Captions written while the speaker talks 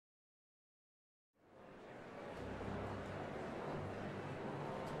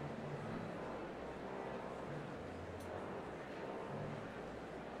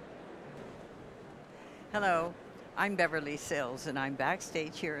Hello, I'm Beverly Sills, and I'm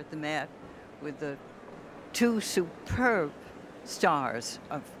backstage here at the Met with the two superb stars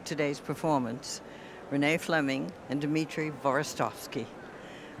of today's performance, Renée Fleming and Dmitri Hvorostovsky.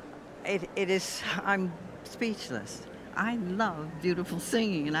 I'm speechless. I love beautiful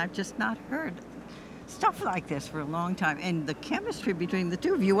singing, and I've just not heard stuff like this for a long time. And the chemistry between the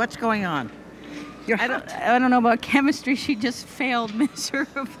two of you, what's going on? I don't know about chemistry. She just failed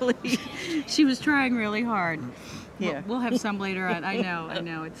miserably. She was trying really hard. Yeah. We'll have some later on. I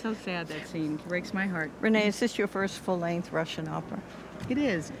know. It's so sad, that scene. It breaks my heart. Renée, is this your first full-length Russian opera? It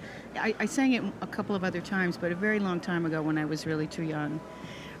is. I sang it a couple of other times, but a very long time ago when I was really too young.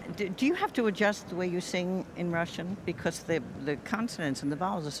 Do you have to adjust the way you sing in Russian? Because the consonants and the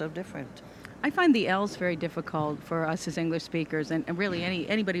vowels are so different. I find the L's very difficult for us as English speakers, and really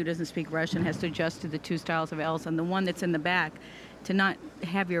anybody who doesn't speak Russian has to adjust to the two styles of L's, and the one that's in the back, to not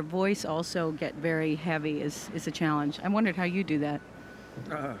have your voice also get very heavy is a challenge. I wondered how you do that.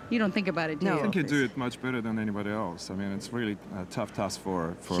 You don't think about it, do you? I think you do it much better than anybody else. I mean, it's really a tough task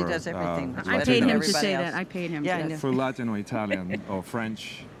for She does everything. I paid him to say that. I paid him. Yeah, for Latin or Italian or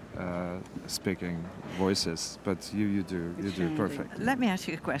French speaking voices, but you do perfect. Let me ask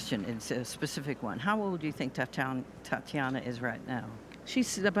you a question. It's a specific one. How old do you think Tatiana is right now?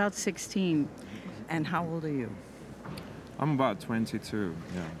 She's about 16. And how old are you? I'm about 22,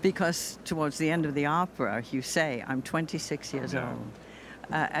 yeah. Because towards the end of the opera, you say, I'm 26 years old.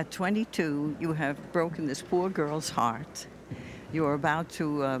 At 22, you have broken this poor girl's heart. You're about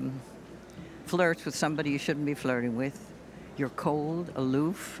to flirt with somebody you shouldn't be flirting with. You're cold,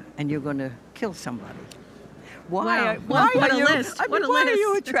 aloof, and you're going to kill somebody. Why? Wow. What a list. Why are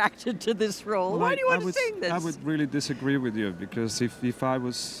you attracted to this role? Well, why do you want to sing this? I would really disagree with you, because if I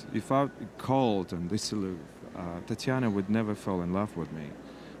was cold and dissolute, Tatiana would never fall in love with me.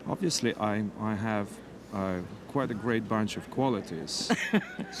 Obviously, I have quite a great bunch of qualities.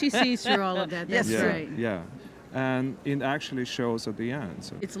 She sees through all of that. That's right. Yeah. And it actually shows at the end.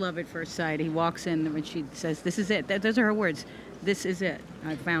 So. It's love at first sight. He walks in and she says, "This is it." Those are her words. "This is it.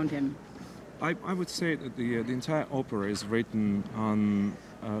 I found him." I would say that the entire opera is written on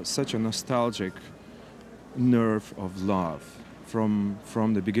such a nostalgic nerve of love from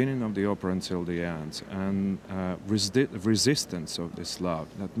the beginning of the opera until the end, and resistance of this love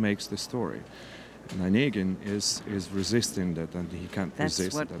that makes the story. And Onegin is resisting that, and he can't resist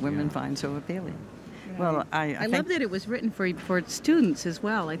it. That's what women find so appealing. Well, I love that it was written for students as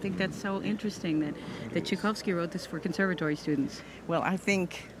well. I think that's so interesting that Tchaikovsky wrote this for conservatory students. Well, I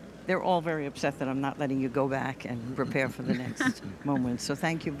think they're all very upset that I'm not letting you go back and prepare for the next moment. So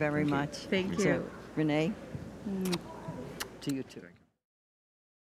thank you very much. Thank you. So, Renée, to you too.